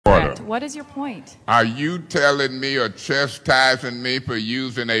What is your point? Are you telling me or chastising me for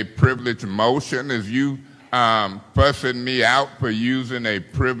using a privileged motion? Is you fussing me out for using a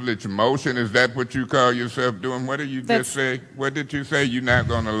privileged motion? Is that what you call yourself doing? What did you just say? What did you say? You're not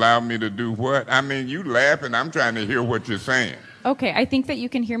going to allow me to do what? I mean, you laughing. I'm trying to hear what you're saying. Okay, I think that you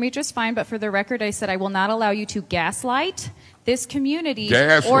can hear me just fine, but for the record, I said I will not allow you to gaslight this community.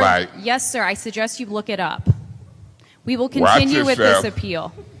 Gaslight? Yes, sir. I suggest you look it up. We will continue with this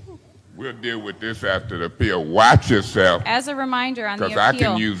appeal. We'll deal with this after the appeal. Watch yourself. As a reminder on the appeal. Because I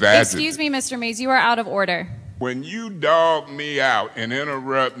can use adjectives. Excuse me, Mr. Mays, you are out of order. When you dog me out and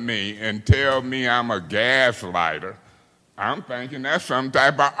interrupt me and tell me I'm a gaslighter, I'm thinking that's some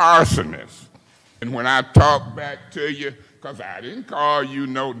type of arsonist. And when I talk back to you, because I didn't call you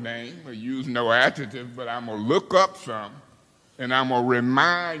no name or use no adjective, but I'm going to look up some, and I'm going to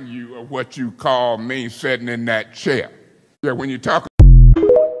remind you of what you called me sitting in that chair. Yeah, when you talk